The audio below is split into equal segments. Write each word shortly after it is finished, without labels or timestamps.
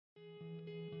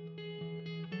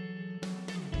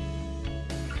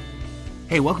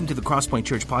Hey, welcome to the Crosspoint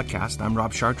Church podcast. I'm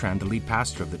Rob Chartrand, the lead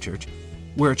pastor of the church.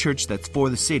 We're a church that's for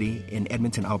the city in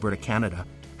Edmonton, Alberta, Canada,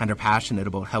 and are passionate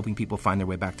about helping people find their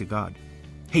way back to God.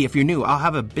 Hey, if you're new, I'll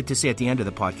have a bit to say at the end of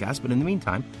the podcast, but in the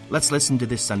meantime, let's listen to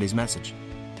this Sunday's message.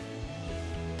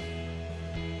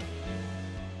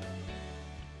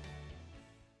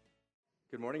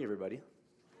 Good morning, everybody.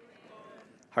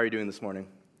 How are you doing this morning?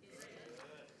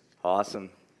 Awesome.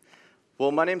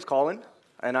 Well, my name's Colin,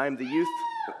 and I'm the youth...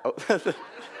 Oh,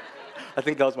 I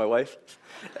think that was my wife.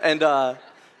 And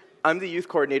I'm the youth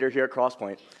coordinator here at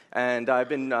Crosspoint, and I've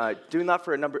been doing that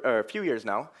for a few years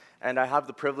now, and I have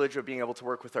the privilege of being able to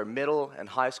work with our middle and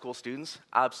high school students.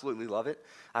 Absolutely love it.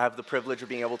 I have the privilege of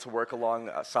being able to work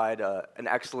alongside an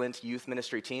excellent youth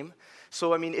ministry team.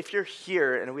 So, I mean, if you're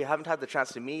here and we haven't had the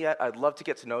chance to meet yet, I'd love to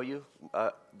get to know you.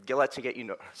 I'd love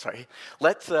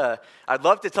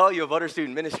to tell you about our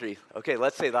student ministry. Okay,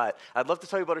 let's say that. I'd love to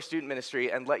tell you about our student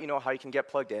ministry and let you know how you can get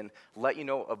plugged in, let you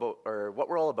know about or what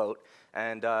we're all about,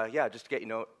 and just to get you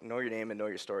know your name and know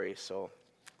your story. So,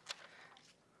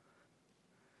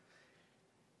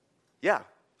 yeah.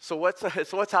 So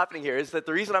what's happening here is that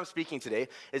the reason I'm speaking today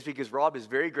is because Rob is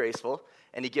very graceful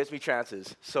and he gives me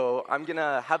chances. So I'm going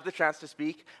to have the chance to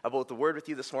speak about the Word with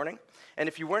you this morning. And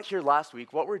if you weren't here last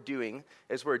week, what we're doing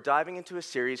is we're diving into a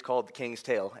series called The King's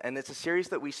Tale. And it's a series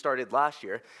that we started last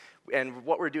year. And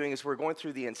what we're doing is we're going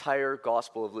through the entire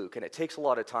Gospel of Luke, and it takes a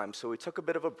lot of time. So we took a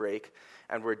bit of a break,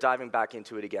 and we're diving back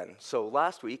into it again. So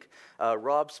last week,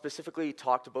 Rob specifically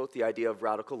talked about the idea of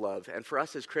radical love. And for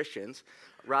us as Christians,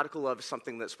 radical love is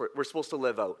something that we're supposed to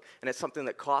live out, and it's something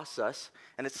that costs us,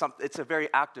 and it's a very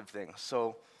active thing.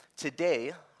 So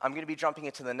today, I'm going to be jumping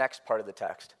into the next part of the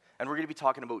text, and we're going to be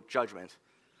talking about judgment.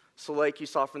 So like you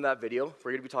saw from that video,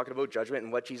 we're going to be talking about judgment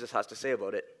and what Jesus has to say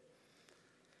about it.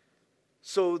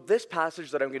 So this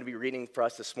passage that I'm going to be reading for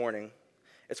us this morning,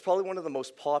 it's probably one of the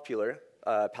most popular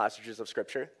passages of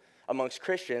Scripture amongst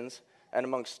Christians and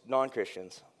amongst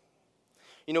non-Christians.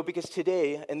 You know, because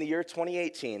today, in the year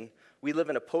 2018, we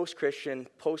live in a post-Christian,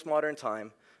 post-modern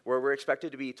time where we're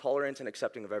expected to be tolerant and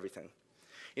accepting of everything.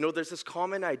 You know, there's this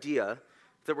common idea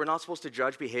that we're not supposed to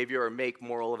judge behavior or make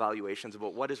moral evaluations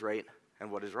about what is right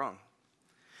and what is wrong.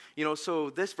 You know, so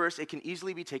this verse, it can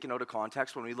easily be taken out of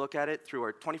context when we look at it through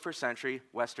our 21st century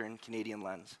Western Canadian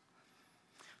lens.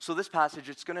 So this passage,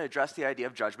 it's going to address the idea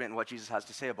of judgment and what Jesus has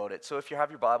to say about it. So if you have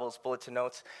your Bibles, bulletin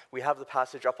notes, we have the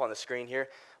passage up on the screen here.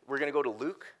 We're going to go to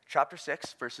Luke chapter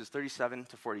 6, verses 37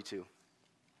 to 42.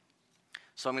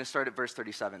 So I'm going to start at verse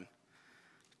 37.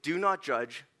 Do not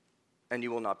judge, and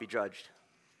you will not be judged.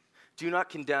 Do not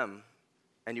condemn,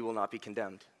 and you will not be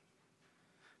condemned.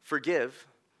 Forgive,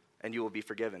 and you will be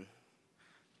forgiven.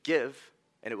 Give,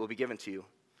 and it will be given to you.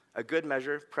 A good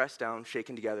measure, pressed down,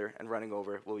 shaken together, and running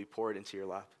over, will be poured into your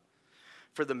lap.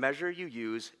 For the measure you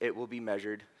use, it will be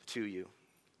measured to you.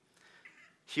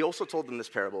 He also told them this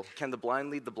parable. Can the blind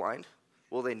lead the blind?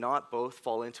 Will they not both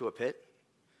fall into a pit?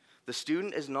 The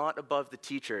student is not above the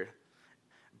teacher,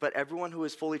 but everyone who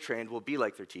is fully trained will be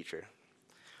like their teacher.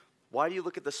 Why do you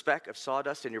look at the speck of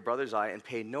sawdust in your brother's eye and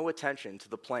pay no attention to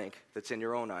the plank that's in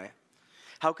your own eye?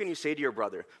 How can you say to your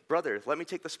brother, "Brother, let me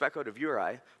take the speck out of your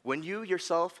eye," when you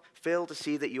yourself fail to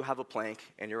see that you have a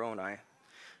plank in your own eye?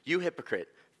 You hypocrite,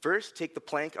 first take the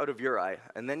plank out of your eye,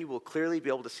 and then you will clearly be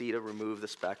able to see to remove the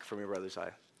speck from your brother's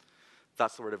eye.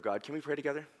 That's the word of God. Can we pray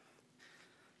together?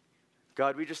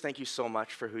 God, we just thank you so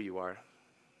much for who you are.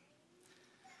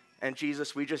 And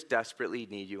Jesus, we just desperately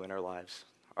need you in our lives.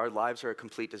 Our lives are a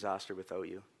complete disaster without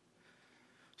you.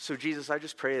 So Jesus, I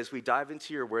just pray as we dive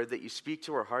into your word that you speak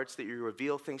to our hearts, that you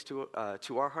reveal things to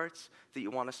our hearts that you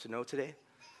want us to know today.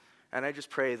 And I just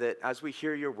pray that as we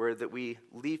hear your word, that we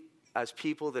leave as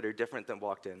people that are different than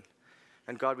walked in.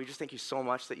 And God, we just thank you so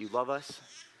much that you love us.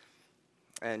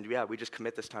 And we just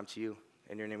commit this time to you.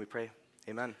 In your name we pray.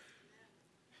 Amen.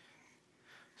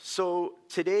 So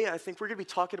today I think we're going to be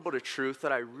talking about a truth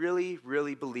that I really,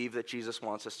 really believe that Jesus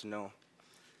wants us to know.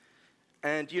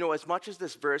 And, you know, as much as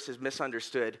this verse is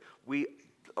misunderstood, the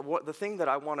thing that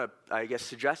I want to,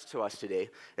 suggest to us today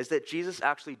is that Jesus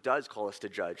actually does call us to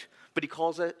judge, but he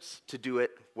calls us to do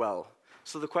it well.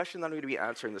 So the question that I'm going to be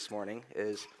answering this morning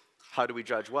is, how do we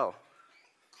judge well?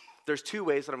 There's two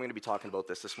ways that I'm going to be talking about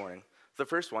this morning. The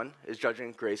first one is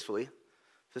judging gracefully.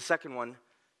 The second one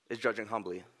is judging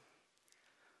humbly.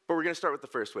 But we're going to start with the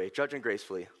first way, judging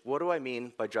gracefully. What do I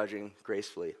mean by judging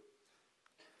gracefully?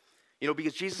 You know,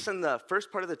 because Jesus in the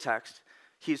first part of the text,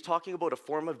 he's talking about a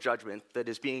form of judgment that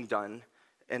is being done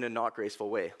in a not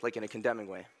graceful way, like in a condemning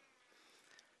way.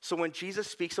 So when Jesus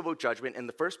speaks about judgment in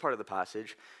the first part of the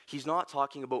passage, he's not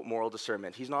talking about moral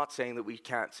discernment. He's not saying that we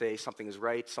can't say something is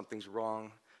right, something's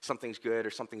wrong, something's good or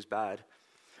something's bad.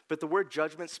 But the word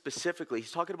judgment specifically,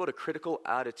 he's talking about a critical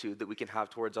attitude that we can have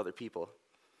towards other people.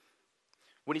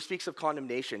 When he speaks of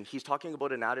condemnation, he's talking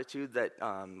about an attitude that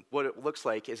what it looks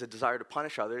like is a desire to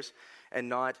punish others and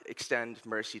not extend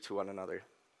mercy to one another.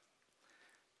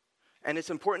 And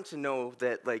it's important to know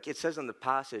that, like it says in the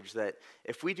passage, that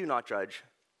if we do not judge,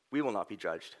 we will not be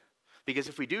judged. Because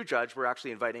if we do judge, we're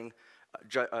actually inviting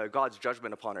God's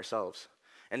judgment upon ourselves.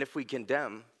 And if we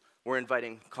condemn, we're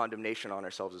inviting condemnation on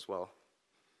ourselves as well.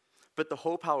 But the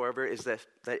hope, however, is that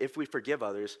if we forgive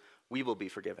others, we will be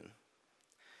forgiven.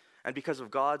 And because of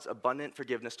God's abundant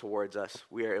forgiveness towards us,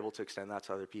 we are able to extend that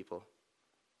to other people.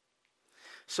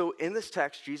 So in this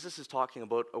text, Jesus is talking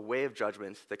about a way of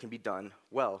judgment that can be done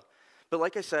well. But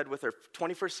like I said, with our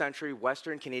 21st century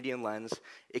Western Canadian lens,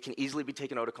 it can easily be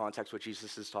taken out of context what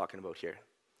Jesus is talking about here.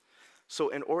 So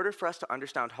in order for us to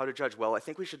understand how to judge well, I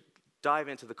think we should dive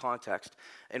into the context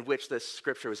in which this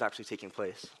scripture was actually taking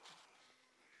place.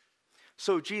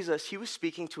 So Jesus, he was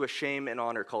speaking to a shame and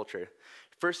honor culture.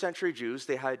 First century Jews,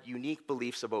 they had unique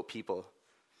beliefs about people.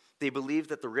 They believed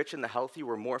that the rich and the healthy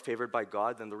were more favored by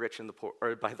God than the rich and the poor,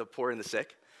 or by the poor and the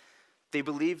sick. They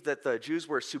believed that the Jews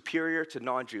were superior to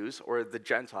non-Jews, or the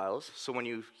Gentiles. So when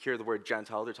you hear the word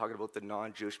Gentile, they're talking about the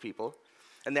non-Jewish people.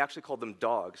 And they actually called them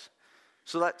dogs.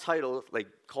 So that title, like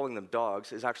calling them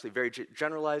dogs, is actually very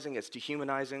generalizing, it's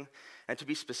dehumanizing, and to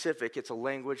be specific, it's a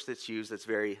language that's used that's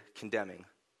very condemning.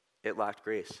 It lacked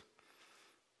grace.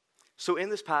 So in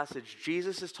this passage,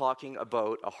 Jesus is talking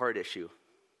about a heart issue.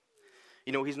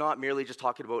 You know, he's not merely just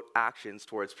talking about actions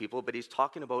towards people, but he's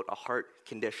talking about a heart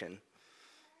condition.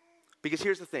 Because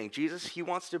here's the thing, Jesus, he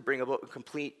wants to bring about a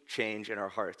complete change in our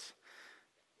hearts.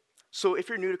 So if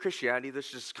you're new to Christianity, this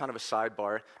is just kind of a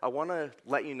sidebar. I want to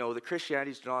let you know that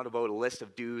Christianity is not about a list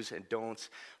of do's and don'ts,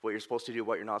 what you're supposed to do,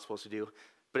 what you're not supposed to do,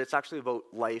 but it's actually about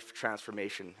life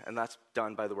transformation, and that's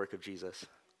done by the work of Jesus.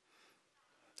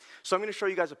 So I'm going to show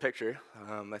you guys a picture.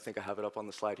 I think I have it up on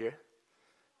the slide here.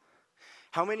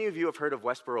 How many of you have heard of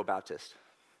Westboro Baptist?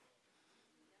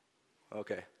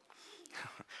 Okay.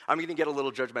 I'm going to get a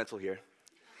little judgmental here.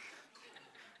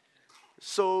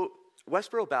 So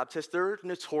Westboro Baptist, they're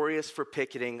notorious for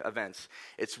picketing events.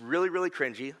 It's really, really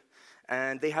cringy,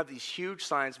 and they have these huge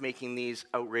signs making these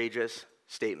outrageous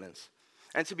statements.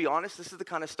 And to be honest, this is the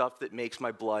kind of stuff that makes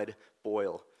my blood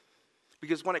boil.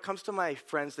 Because when it comes to my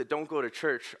friends that don't go to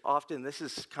church, often this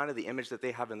is kind of the image that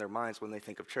they have in their minds when they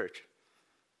think of church.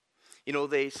 You know,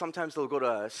 sometimes they'll go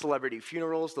to celebrity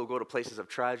funerals, they'll go to places of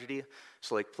tragedy,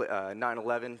 so like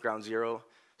 9/11, Ground Zero,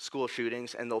 school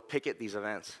shootings, and they'll picket these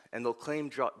events, and they'll claim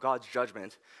God's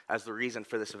judgment as the reason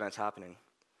for this event's happening.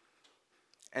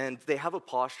 And they have a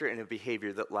posture and a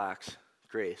behavior that lacks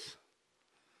grace.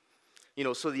 You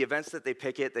know, so the events that they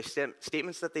picket, the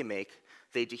statements that they make,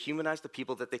 they dehumanize the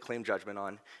people that they claim judgment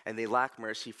on, and they lack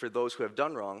mercy for those who have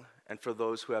done wrong and for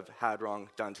those who have had wrong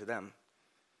done to them.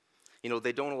 You know,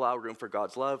 they don't allow room for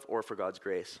God's love or for God's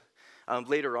grace.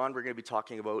 Later on, we're going to be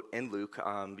talking about in Luke,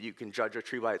 you can judge a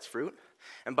tree by its fruit.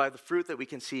 And by the fruit that we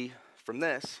can see from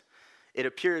this, it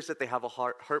appears that they have a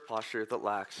heart posture that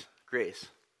lacks grace.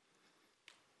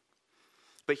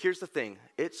 But here's the thing,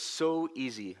 it's so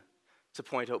easy to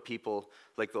point out people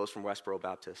like those from Westboro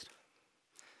Baptist.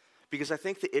 Because I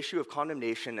think the issue of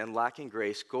condemnation and lacking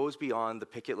grace goes beyond the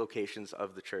picket locations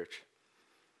of the church.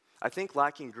 I think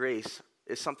lacking grace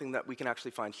is something that we can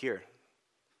actually find here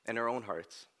in our own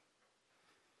hearts.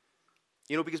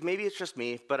 You know, because maybe it's just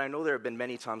me, but I know there have been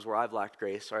many times where I've lacked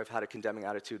grace or I've had a condemning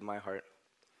attitude in my heart.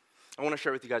 I want to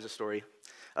share with you guys a story.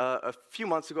 A few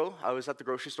months ago, I was at the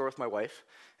grocery store with my wife,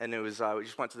 and we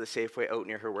just went to the Safeway out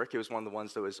near her work. It was one of the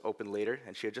ones that was open later,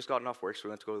 and she had just gotten off work, so we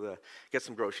went to get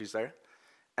some groceries there.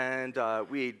 And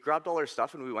we grabbed all our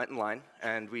stuff, and we went in line,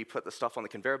 and we put the stuff on the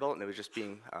conveyor belt, and it was just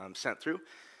being sent through.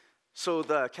 So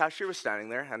the cashier was standing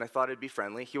there, and I thought it'd be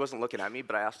friendly. He wasn't looking at me,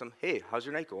 but I asked him, "Hey, how's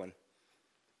your night going?"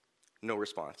 No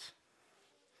response.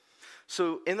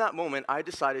 So in that moment, I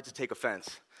decided to take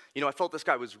offense. You know, I felt this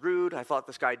guy was rude. I thought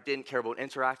this guy didn't care about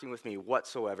interacting with me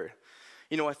whatsoever.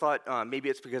 You know, I thought maybe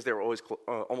it's because they were always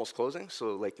almost closing,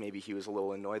 so like maybe he was a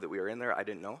little annoyed that we were in there. I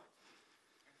didn't know.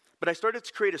 But I started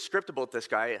to create a script about this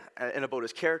guy and about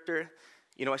his character.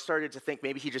 You know, I started to think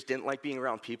maybe he just didn't like being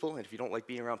around people, and if you don't like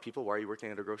being around people, why are you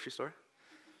working at a grocery store?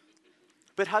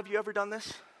 But have you ever done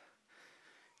this?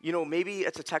 You know, maybe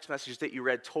it's a text message that you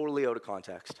read totally out of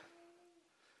context.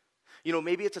 You know,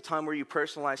 maybe it's a time where you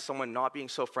personalize someone not being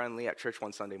so friendly at church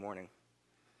one Sunday morning.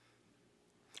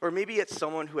 Or maybe it's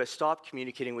someone who has stopped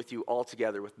communicating with you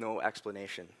altogether with no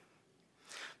explanation.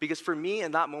 Because for me,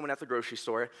 in that moment at the grocery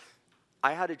store,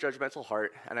 I had a judgmental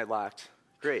heart and I lacked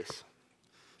grace.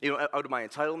 Out of my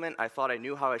entitlement, I thought I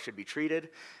knew how I should be treated,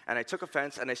 and I took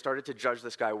offense, and I started to judge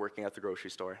this guy working at the grocery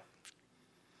store.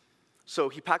 So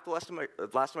he packed the last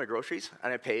of my groceries,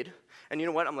 and I paid. And you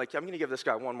know what? I'm like, I'm going to give this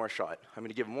guy one more shot. I'm going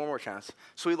to give him one more chance.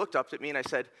 So he looked up at me, and I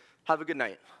said, have a good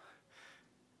night.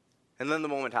 And then the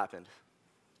moment happened.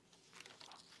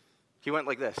 He went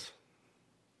like this.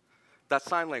 That's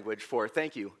sign language for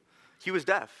thank you. He was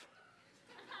deaf.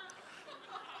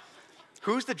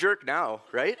 Who's the jerk now,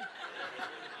 right?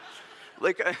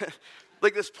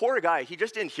 Like this poor guy, he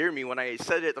just didn't hear me when I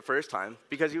said it the first time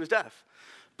because he was deaf.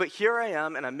 But here I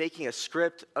am, and I'm making a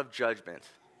script of judgment.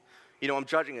 I'm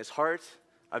judging his heart,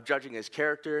 I'm judging his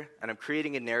character, and I'm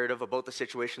creating a narrative about the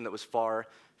situation that was far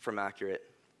from accurate.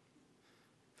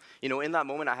 In that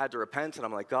moment, I had to repent, and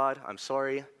I'm like, God, I'm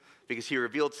sorry, because he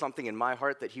revealed something in my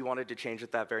heart that he wanted to change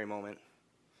at that very moment.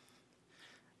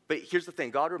 But here's the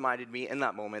thing, God reminded me in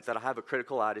that moment that I have a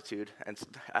critical attitude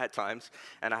at times,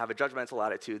 and I have a judgmental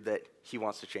attitude that he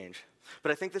wants to change.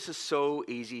 But I think this is so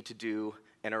easy to do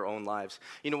in our own lives.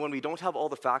 When we don't have all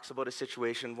the facts about a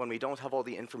situation, when we don't have all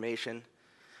the information,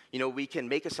 we can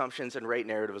make assumptions and write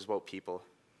narratives about people.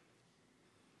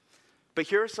 But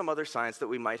here are some other signs that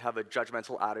we might have a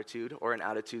judgmental attitude or an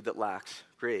attitude that lacks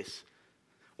grace.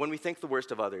 When we think the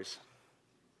worst of others.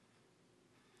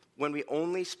 When we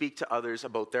only speak to others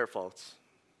about their faults.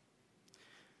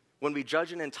 When we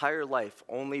judge an entire life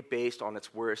only based on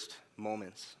its worst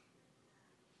moments.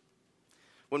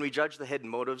 When we judge the hidden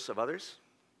motives of others.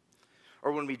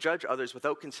 Or when we judge others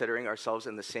without considering ourselves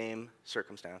in the same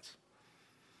circumstance.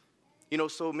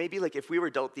 So maybe if we were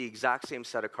dealt the exact same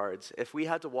set of cards, if we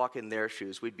had to walk in their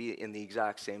shoes, we'd be in the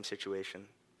exact same situation.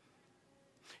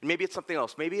 And maybe it's something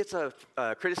else. Maybe it's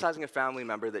criticizing a family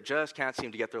member that just can't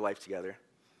seem to get their life together.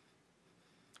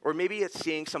 Or maybe it's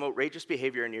seeing some outrageous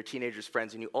behavior in your teenager's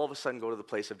friends and you all of a sudden go to the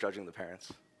place of judging the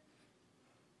parents.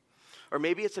 Or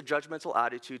maybe it's a judgmental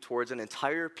attitude towards an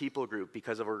entire people group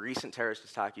because of a recent terrorist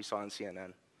attack you saw on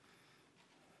CNN.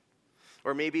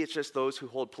 Or maybe it's just those who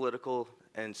hold political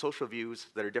and social views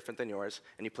that are different than yours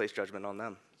and you place judgment on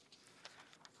them.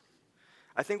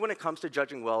 I think when it comes to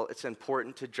judging well, it's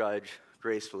important to judge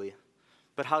gracefully.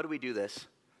 But how do we do this?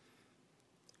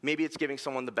 Maybe it's giving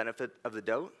someone the benefit of the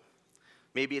doubt.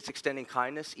 Maybe it's extending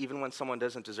kindness even when someone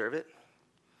doesn't deserve it.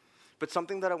 But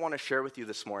something that I want to share with you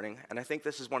this morning, and I think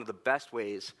this is one of the best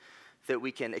ways that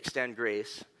we can extend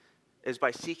grace, is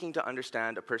by seeking to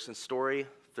understand a person's story,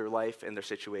 their life, and their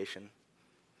situation.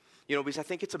 Because I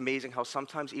think it's amazing how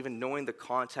sometimes even knowing the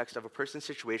context of a person's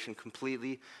situation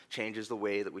completely changes the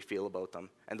way that we feel about them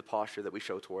and the posture that we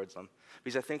show towards them.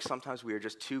 Because I think sometimes we are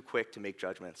just too quick to make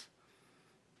judgments.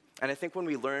 And I think when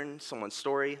we learn someone's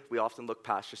story, we often look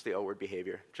past just the outward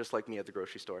behavior, just like me at the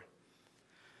grocery store.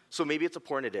 So maybe it's a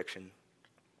porn addiction.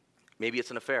 Maybe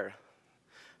it's an affair.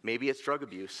 Maybe it's drug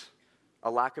abuse,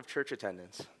 a lack of church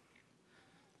attendance.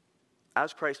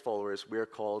 As Christ followers, we are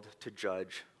called to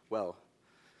judge well.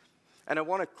 And I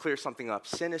want to clear something up.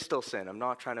 Sin is still sin. I'm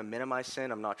not trying to minimize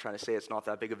sin. I'm not trying to say it's not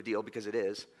that big of a deal because it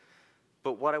is.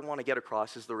 But what I want to get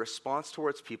across is the response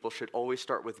towards people should always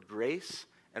start with grace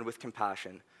and with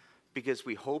compassion because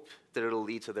we hope that it'll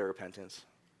lead to their repentance.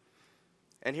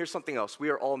 And here's something else. We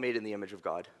are all made in the image of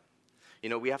God.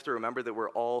 We have to remember that we're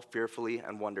all fearfully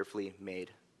and wonderfully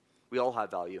made. We all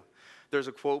have value. There's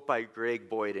a quote by Greg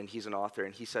Boyd, and he's an author,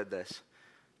 and he said this: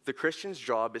 "The Christian's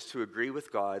job is to agree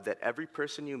with God that every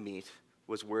person you meet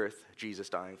was worth Jesus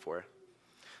dying for."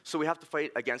 So we have to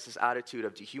fight against this attitude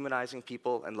of dehumanizing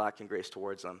people and lacking grace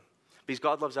towards them. Because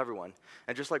God loves everyone.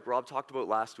 And just like Rob talked about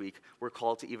last week, we're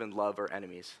called to even love our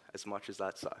enemies, as much as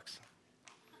that sucks.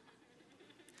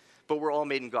 But we're all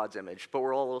made in God's image, but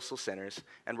we're all also sinners,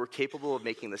 and we're capable of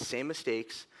making the same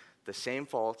mistakes, the same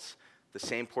faults, the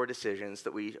same poor decisions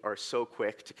that we are so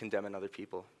quick to condemn in other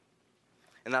people.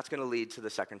 And that's going to lead to the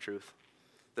second truth.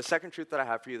 The second truth that I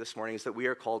have for you this morning is that we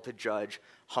are called to judge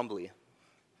humbly.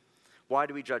 Why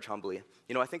do we judge humbly?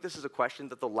 I think this is a question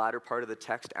that the latter part of the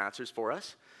text answers for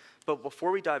us. But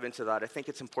before we dive into that, I think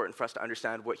it's important for us to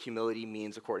understand what humility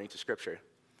means according to Scripture.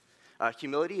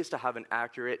 Humility is to have an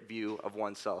accurate view of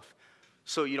oneself.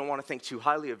 So you don't want to think too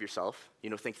highly of yourself,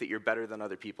 think that you're better than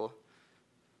other people.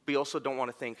 But you also don't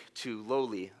want to think too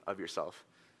lowly of yourself.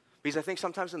 Because I think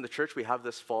sometimes in the church we have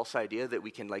this false idea that we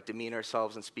can demean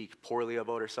ourselves and speak poorly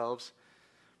about ourselves.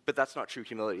 But that's not true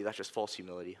humility, that's just false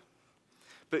humility.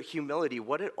 But humility,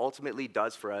 what it ultimately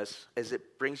does for us is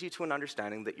it brings you to an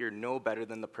understanding that you're no better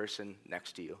than the person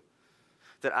next to you.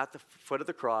 That at the foot of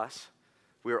the cross,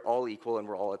 we are all equal and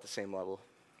we're all at the same level.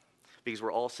 Because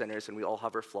we're all sinners and we all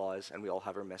have our flaws and we all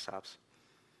have our mishaps.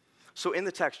 So in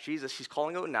the text, Jesus, he's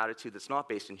calling out an attitude that's not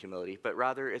based in humility, but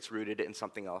rather it's rooted in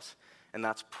something else, and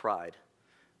that's pride.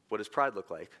 What does pride look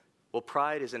like? Well,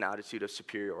 pride is an attitude of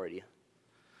superiority.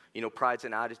 Pride's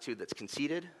an attitude that's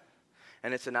conceited,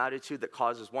 and it's an attitude that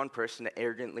causes one person to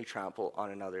arrogantly trample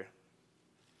on another.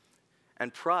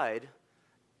 And pride,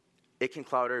 it can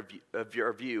cloud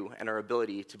our view and our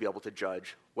ability to be able to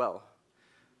judge well.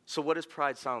 So what does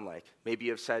pride sound like? Maybe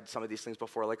you've said some of these things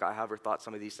before, like I have, or thought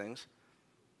some of these things.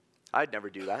 I'd never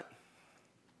do that.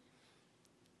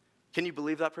 Can you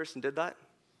believe that person did that?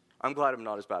 I'm glad I'm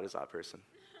not as bad as that person.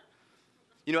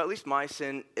 At least my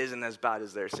sin isn't as bad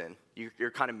as their sin.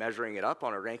 You're kind of measuring it up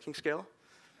on a ranking scale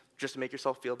just to make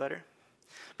yourself feel better.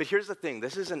 But here's the thing.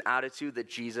 This is an attitude that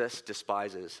Jesus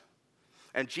despises.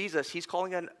 And Jesus, he's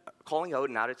calling out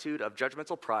an attitude of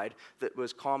judgmental pride that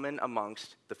was common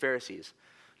amongst the Pharisees.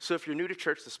 So if you're new to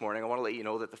church this morning, I want to let you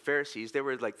know that the Pharisees, they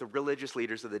were like the religious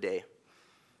leaders of the day.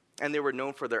 And they were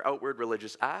known for their outward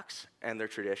religious acts and their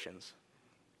traditions.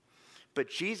 But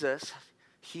Jesus,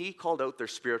 he called out their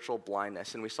spiritual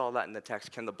blindness. And we saw that in the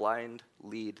text. Can the blind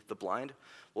lead the blind?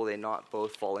 Will they not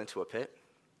both fall into a pit?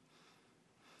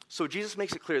 So Jesus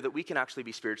makes it clear that we can actually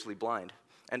be spiritually blind.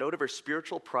 And out of our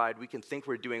spiritual pride, we can think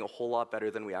we're doing a whole lot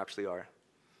better than we actually are.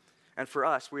 And for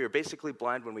us, we are basically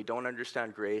blind when we don't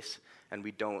understand grace and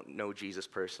we don't know Jesus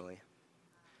personally.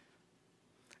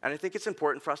 And I think it's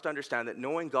important for us to understand that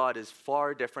knowing God is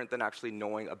far different than actually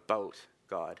knowing about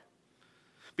God.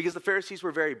 Because the Pharisees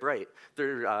were very bright.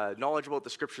 Their knowledge about the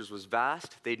scriptures was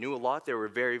vast. They knew a lot. They were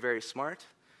very, very smart.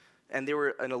 And they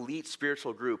were an elite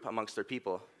spiritual group amongst their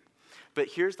people. But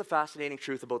here's the fascinating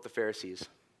truth about the Pharisees.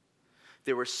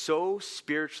 They were so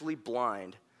spiritually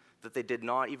blind that they did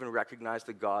not even recognize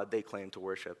the God they claimed to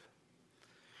worship.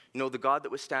 The God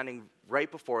that was standing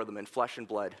right before them in flesh and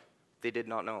blood, they did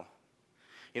not know.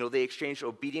 They exchanged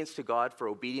obedience to God for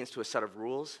obedience to a set of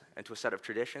rules and to a set of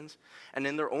traditions. And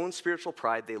in their own spiritual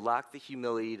pride, they lacked the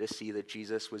humility to see that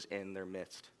Jesus was in their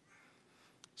midst.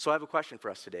 So I have a question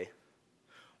for us today.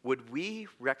 Would we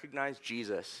recognize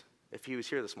Jesus if he was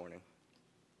here this morning?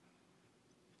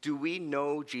 Do we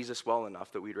know Jesus well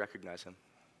enough that we'd recognize him?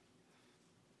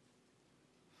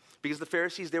 Because the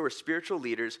Pharisees, they were spiritual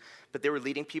leaders, but they were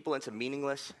leading people into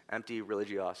meaningless, empty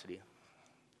religiosity.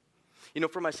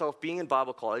 For myself, being in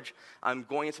Bible college, I'm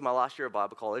going into my last year of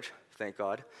Bible college, thank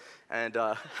God. And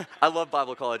I love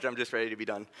Bible college, I'm just ready to be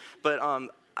done. But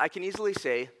I can easily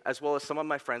say, as well as some of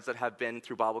my friends that have been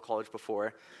through Bible college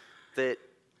before, that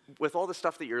with all the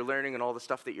stuff that you're learning and all the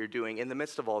stuff that you're doing, in the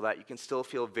midst of all that, you can still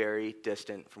feel very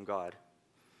distant from God.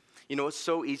 It's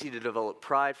so easy to develop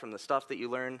pride from the stuff that you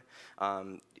learn,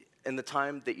 and the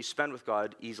time that you spend with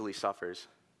God easily suffers.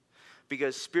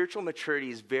 Because spiritual maturity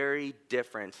is very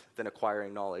different than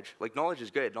acquiring knowledge. Like, knowledge is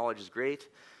good, knowledge is great,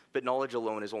 but knowledge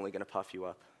alone is only going to puff you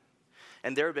up.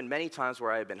 And there have been many times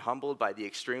where I have been humbled by the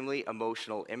extremely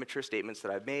emotional, immature statements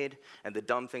that I've made and the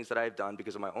dumb things that I've done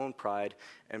because of my own pride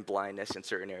and blindness in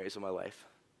certain areas of my life.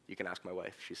 You can ask my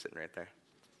wife, she's sitting right there.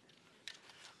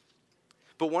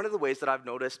 But one of the ways that I've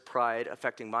noticed pride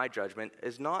affecting my judgment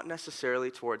is not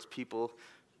necessarily towards people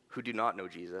who do not know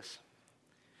Jesus.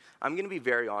 I'm going to be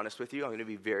very honest with you. I'm going to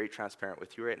be very transparent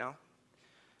with you right now.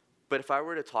 But if I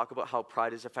were to talk about how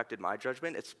pride has affected my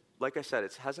judgment, it's, like I said,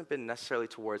 it hasn't been necessarily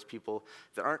towards people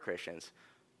that aren't Christians,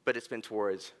 but it's been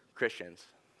towards Christians.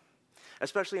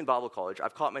 Especially in Bible college,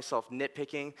 I've caught myself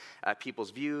nitpicking at people's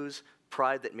views,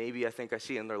 pride that maybe I think I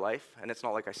see in their life, and it's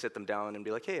not like I sit them down and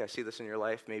be like, hey, I see this in your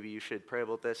life, maybe you should pray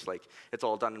about this. Like, it's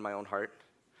all done in my own heart.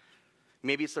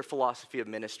 Maybe it's their philosophy of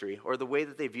ministry or the way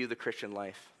that they view the Christian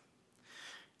life.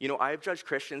 I've judged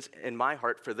Christians in my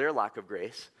heart for their lack of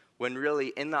grace, when really,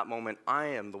 in that moment, I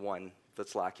am the one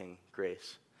that's lacking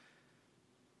grace.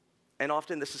 And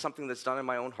often this is something that's done in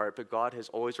my own heart, but God has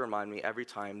always reminded me every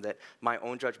time that my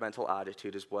own judgmental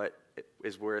attitude is what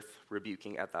is worth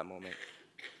rebuking at that moment.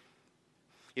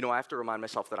 I have to remind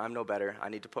myself that I'm no better. I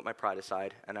need to put my pride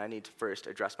aside, and I need to first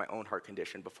address my own heart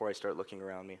condition before I start looking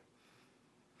around me.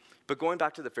 But going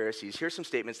back to the Pharisees, here's some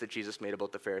statements that Jesus made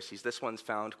about the Pharisees. This one's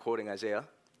found quoting Isaiah.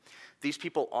 These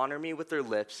people honor me with their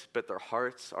lips, but their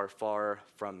hearts are far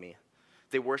from me.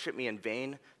 They worship me in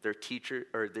vain. Their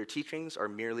teachings are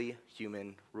merely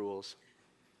human rules.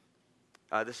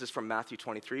 This is from Matthew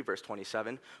 23, verse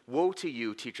 27. Woe to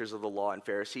you, teachers of the law and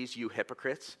Pharisees, you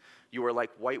hypocrites. You are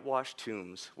like whitewashed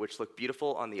tombs, which look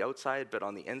beautiful on the outside, but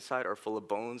on the inside are full of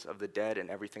bones of the dead and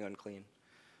everything unclean.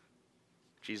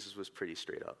 Jesus was pretty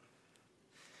straight up.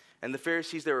 And the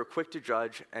Pharisees, they were quick to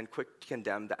judge and quick to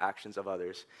condemn the actions of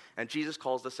others. And Jesus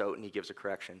calls this out and he gives a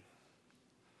correction.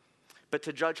 But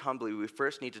to judge humbly, we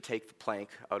first need to take the plank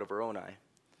out of our own eye.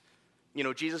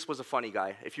 Jesus was a funny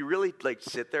guy. If you really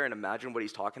sit there and imagine what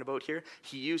he's talking about here,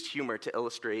 he used humor to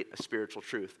illustrate a spiritual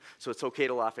truth. So it's okay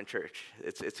to laugh in church.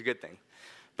 It's a good thing.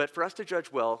 But for us to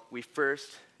judge well, we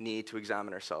first need to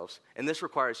examine ourselves. And this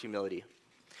requires humility.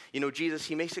 Jesus,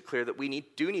 he makes it clear that we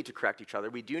do need to correct each other.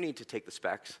 We do need to take the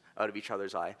specks out of each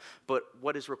other's eye. But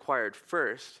what is required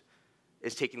first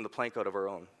is taking the plank out of our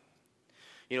own.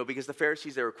 Because the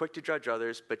Pharisees, they were quick to judge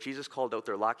others, but Jesus called out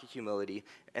their lack of humility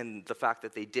and the fact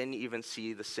that they didn't even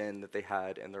see the sin that they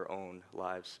had in their own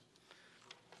lives.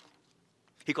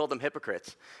 He called them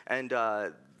hypocrites. And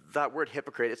that word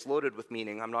hypocrite, it's loaded with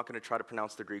meaning. I'm not going to try to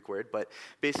pronounce the Greek word, but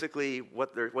basically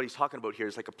what he's talking about here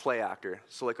is like a play actor.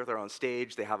 So if they're on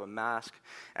stage, they have a mask,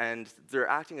 and they're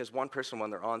acting as one person when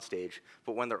they're on stage,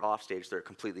 but when they're off stage, they're a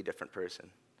completely different person.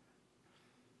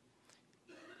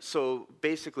 So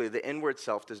basically, the inward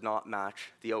self does not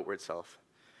match the outward self.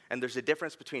 And there's a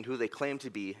difference between who they claim to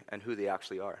be and who they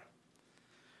actually are.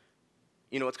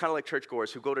 It's kind of like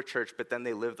churchgoers who go to church, but then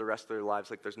they live the rest of their lives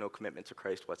like there's no commitment to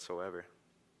Christ whatsoever.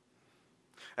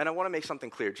 And I want to make something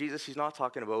clear. Jesus, he's not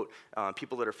talking about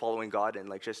people that are following God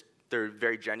and they're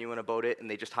very genuine about it and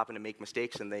they just happen to make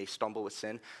mistakes and they stumble with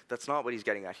sin. That's not what he's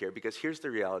getting at here, because here's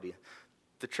the reality.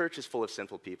 The church is full of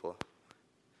sinful people.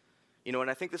 And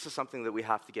I think this is something that we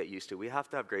have to get used to. We have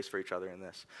to have grace for each other in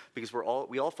this, because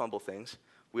we all fumble things.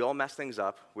 We all mess things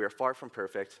up. We are far from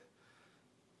perfect.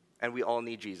 And we all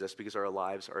need Jesus because our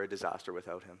lives are a disaster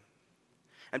without him.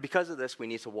 And because of this, we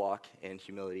need to walk in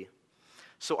humility.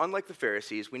 So unlike the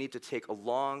Pharisees, we need to take a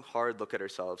long, hard look at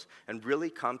ourselves and really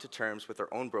come to terms with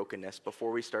our own brokenness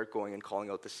before we start going and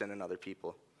calling out the sin in other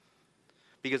people.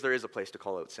 Because there is a place to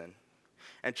call out sin.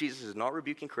 And Jesus is not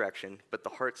rebuking correction, but the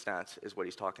heart stance is what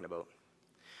he's talking about.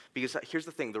 Because here's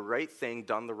the thing, the right thing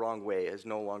done the wrong way is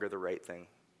no longer the right thing.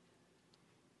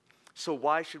 So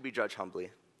why should we judge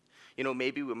humbly?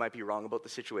 Maybe we might be wrong about the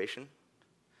situation.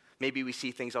 Maybe we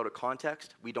see things out of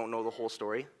context. We don't know the whole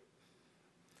story.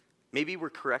 Maybe we're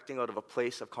correcting out of a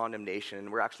place of condemnation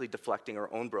and we're actually deflecting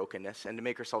our own brokenness, and to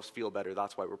make ourselves feel better,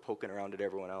 that's why we're poking around at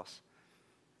everyone else.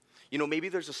 Maybe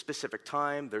there's a specific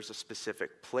time, there's a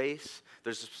specific place,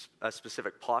 there's a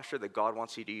specific posture that God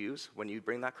wants you to use when you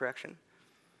bring that correction.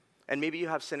 And maybe you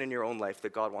have sin in your own life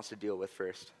that God wants to deal with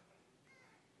first.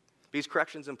 Because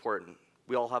correction's important.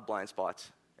 We all have blind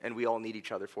spots, and we all need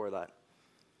each other for that.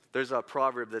 There's a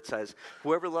proverb that says,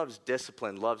 whoever loves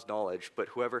discipline loves knowledge, but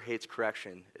whoever hates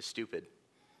correction is stupid.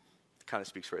 It kind of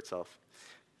speaks for itself.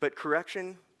 But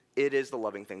correction, it is the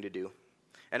loving thing to do.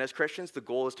 And as Christians, the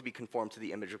goal is to be conformed to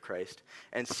the image of Christ.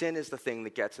 And sin is the thing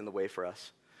that gets in the way for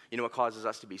us. It causes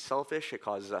us to be selfish, it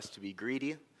causes us to be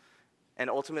greedy, and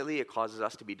ultimately it causes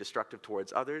us to be destructive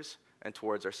towards others and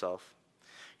towards ourselves.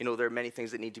 There are many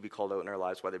things that need to be called out in our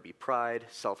lives, whether it be pride,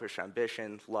 selfish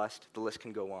ambition, lust, the list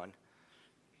can go on.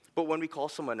 But when we call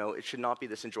someone out, it should not be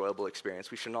this enjoyable experience.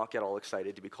 We should not get all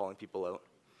excited to be calling people out.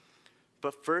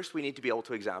 But first, we need to be able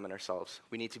to examine ourselves.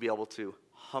 We need to be able to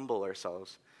humble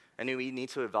ourselves. And we need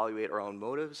to evaluate our own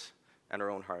motives and our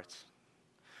own hearts.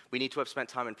 We need to have spent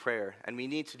time in prayer, and we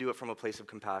need to do it from a place of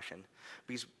compassion,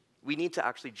 because we need to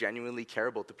actually genuinely care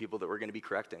about the people that we're going to be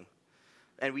correcting.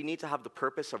 And we need to have the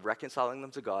purpose of reconciling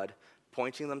them to God,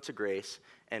 pointing them to grace,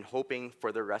 and hoping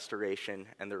for their restoration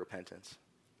and their repentance.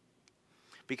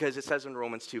 Because it says in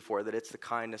Romans 2:4 that it's the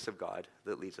kindness of God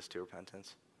that leads us to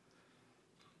repentance.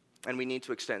 And we need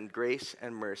to extend grace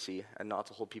and mercy and not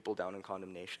to hold people down in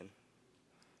condemnation.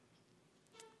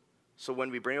 So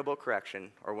when we bring about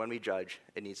correction or when we judge,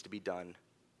 it needs to be done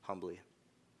humbly.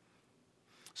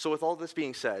 So with all this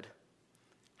being said,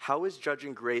 how is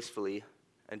judging gracefully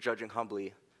and judging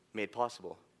humbly made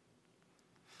possible?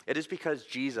 It is because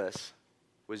Jesus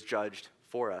was judged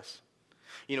for us.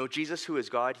 Jesus, who is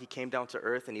God, he came down to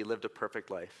earth and he lived a perfect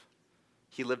life.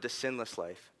 He lived a sinless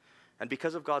life. And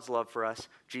because of God's love for us,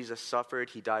 Jesus suffered,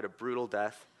 he died a brutal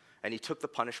death, and he took the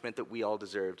punishment that we all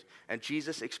deserved. And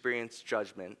Jesus experienced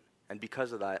judgment, and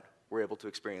because of that, we're able to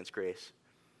experience grace.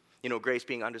 Grace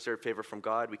being undeserved favor from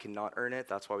God, we cannot earn it,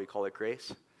 that's why we call it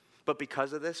grace. But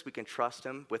because of this, we can trust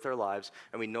him with our lives,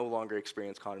 and we no longer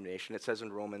experience condemnation. It says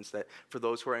in Romans that for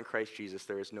those who are in Christ Jesus,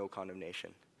 there is no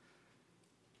condemnation.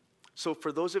 So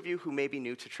for those of you who may be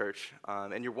new to church,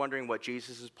 and you're wondering what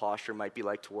Jesus' posture might be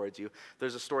like towards you,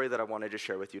 there's a story that I wanted to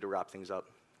share with you to wrap things up.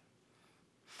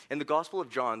 In the Gospel of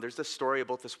John, there's this story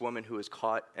about this woman who is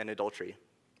caught in adultery.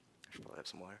 I should probably have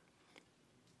some water.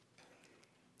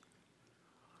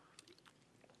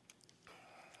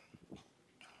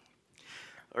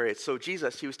 All right, so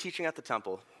Jesus, he was teaching at the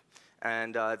temple,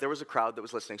 and there was a crowd that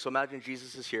was listening. So imagine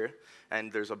Jesus is here,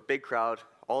 and there's a big crowd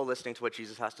all listening to what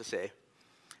Jesus has to say.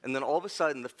 And then all of a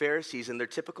sudden, the Pharisees, in their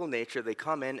typical nature, they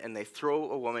come in and they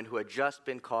throw a woman who had just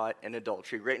been caught in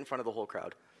adultery right in front of the whole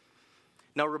crowd.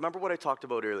 Now, remember what I talked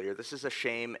about earlier. This is a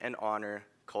shame and honor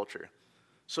culture.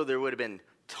 So there would have been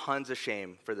tons of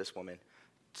shame for this woman,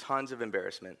 tons of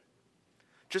embarrassment.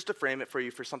 Just to frame it for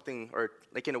you for something, or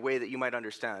like in a way that you might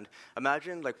understand,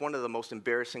 imagine like one of the most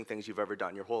embarrassing things you've ever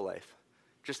done your whole life.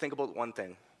 Just think about one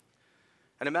thing.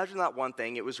 And imagine that one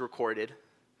thing, it was recorded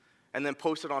and then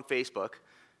posted on Facebook.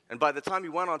 And by the time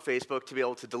you went on Facebook to be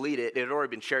able to delete it, it had already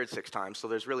been shared 6 times, so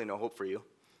there's really no hope for you.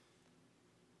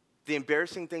 The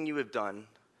embarrassing thing you have done,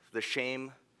 the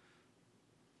shame,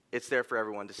 it's there for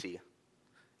everyone to see.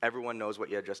 Everyone knows what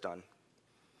you had just done.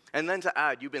 And then to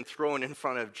add, you've been thrown in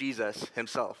front of Jesus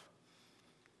himself.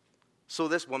 So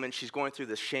this woman, she's going through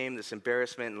this shame, this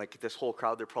embarrassment, and like this whole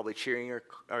crowd, they're probably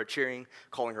cheering,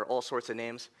 calling her all sorts of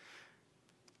names.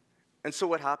 And so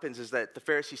what happens is that the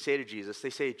Pharisees say to Jesus,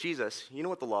 they say, Jesus, you know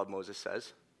what the law of Moses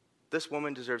says? This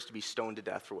woman deserves to be stoned to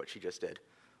death for what she just did.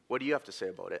 What do you have to say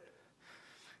about it?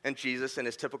 And Jesus, in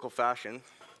his typical fashion,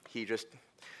 he just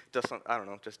does some,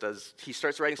 he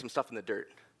starts writing some stuff in the dirt.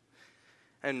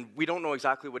 And we don't know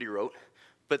exactly what he wrote,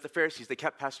 but the Pharisees, they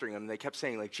kept pestering him. They kept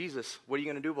saying, like, Jesus, what are you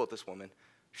going to do about this woman?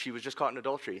 She was just caught in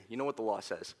adultery. You know what the law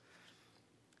says.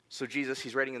 So Jesus,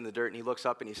 he's writing in the dirt, and he looks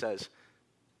up and he says,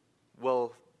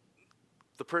 well,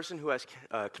 the person who has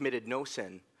committed no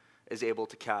sin is able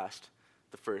to cast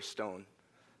the first stone.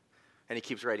 And he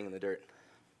keeps writing in the dirt.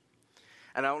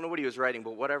 And I don't know what he was writing,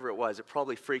 but whatever it was, it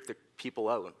probably freaked the people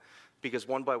out, because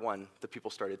one by one, the people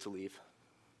started to leave.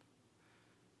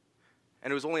 And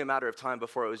it was only a matter of time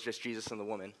before it was just Jesus and the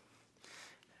woman.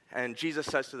 And Jesus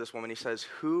says to this woman, he says,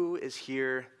 who is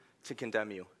here to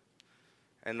condemn you?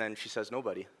 And then she says,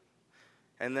 nobody.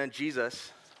 And then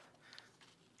Jesus,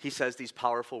 he says these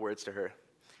powerful words to her.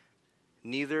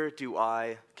 Neither do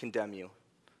I condemn you.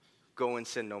 Go and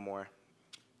sin no more.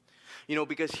 You know,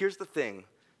 because here's the thing.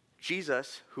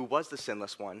 Jesus, who was the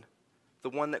sinless one, the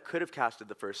one that could have casted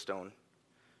the first stone,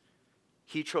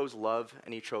 he chose love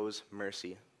and he chose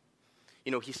mercy.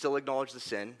 You know, he still acknowledged the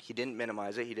sin. He didn't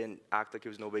minimize it. He didn't act like it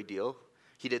was no big deal.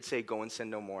 He did say, go and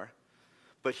sin no more.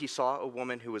 But he saw a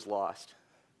woman who was lost.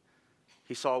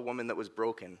 He saw a woman that was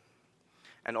broken.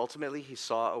 And ultimately, he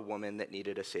saw a woman that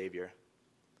needed a savior.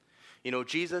 You know,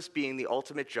 Jesus being the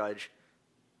ultimate judge,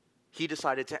 he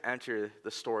decided to enter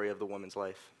the story of the woman's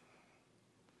life.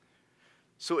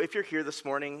 So if you're here this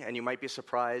morning and you might be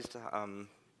surprised,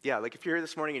 if you're here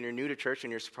this morning and you're new to church and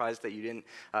you're surprised that you didn't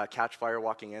catch fire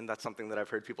walking in, that's something that I've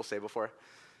heard people say before.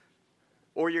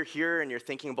 Or you're here and you're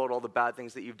thinking about all the bad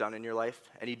things that you've done in your life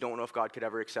and you don't know if God could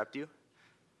ever accept you,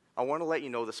 I want to let you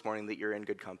know this morning that you're in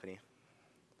good company.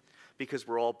 Because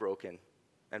we're all broken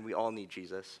and we all need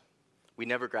Jesus. We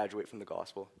never graduate from the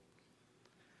gospel.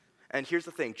 And here's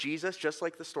the thing, Jesus, just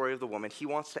like the story of the woman, he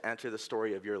wants to enter the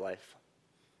story of your life.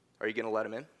 Are you going to let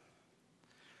him in?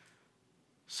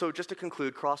 So just to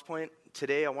conclude, Crosspoint,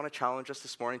 today I want to challenge us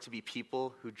this morning to be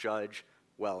people who judge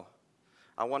well.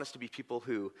 I want us to be people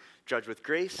who judge with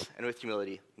grace and with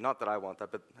humility. Not that I want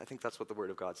that, but I think that's what the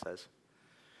Word of God says.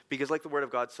 Because like the Word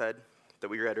of God said that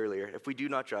we read earlier, if we do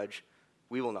not judge,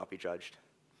 we will not be judged.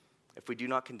 If we do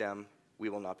not condemn, we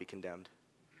will not be condemned.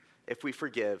 If we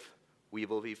forgive, we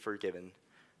will be forgiven.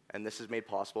 And this is made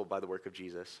possible by the work of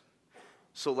Jesus.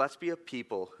 So let's be a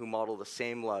people who model the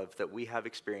same love that we have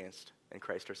experienced in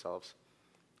Christ ourselves.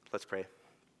 Let's pray.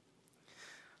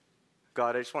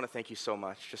 God, I just want to thank you so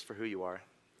much just for who you are.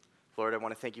 Lord, I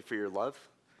want to thank you for your love.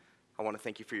 I want to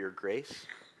thank you for your grace.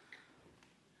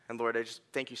 And Lord, I just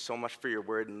thank you so much for your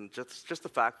word and just the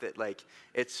fact that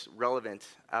it's relevant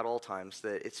at all times,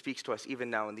 that it speaks to us even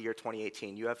now in the year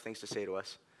 2018. You have things to say to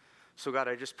us. So God,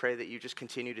 I just pray that you just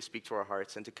continue to speak to our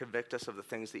hearts and to convict us of the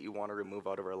things that you want to remove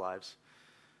out of our lives.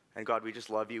 And God, we just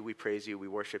love you, we praise you, we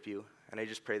worship you. And I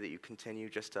just pray that you continue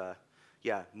just to,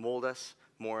 mold us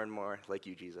more and more like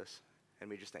you, Jesus. And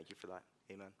we just thank you for that.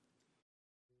 Amen.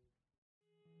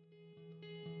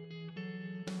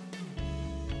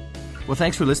 Well,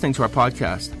 thanks for listening to our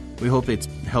podcast. We hope it's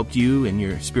helped you in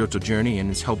your spiritual journey and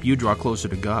it's helped you draw closer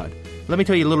to God. Let me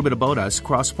tell you a little bit about us.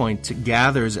 Crosspoint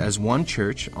gathers as one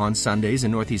church on Sundays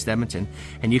in Northeast Edmonton,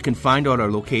 and you can find out our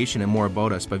location and more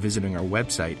about us by visiting our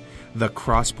website,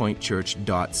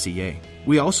 thecrosspointchurch.ca.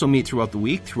 We also meet throughout the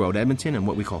week throughout Edmonton in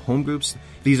what we call home groups.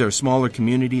 These are smaller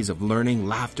communities of learning,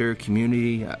 laughter,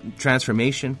 community,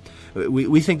 transformation.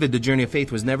 We think that the journey of faith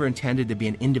was never intended to be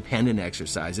an independent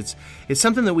exercise. It's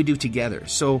something that we do together.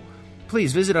 So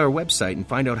please visit our website and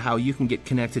find out how you can get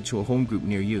connected to a home group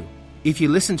near you. If you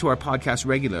listen to our podcast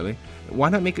regularly, why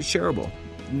not make it shareable?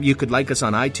 you could like us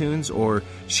on iTunes or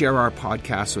share our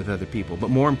podcasts with other people. But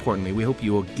more importantly, we hope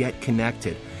you will get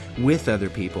connected with other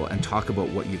people and talk about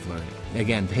what you've learned.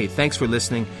 Again, hey, thanks for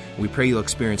listening. We pray you'll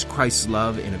experience Christ's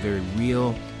love in a very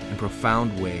real and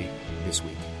profound way this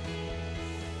week.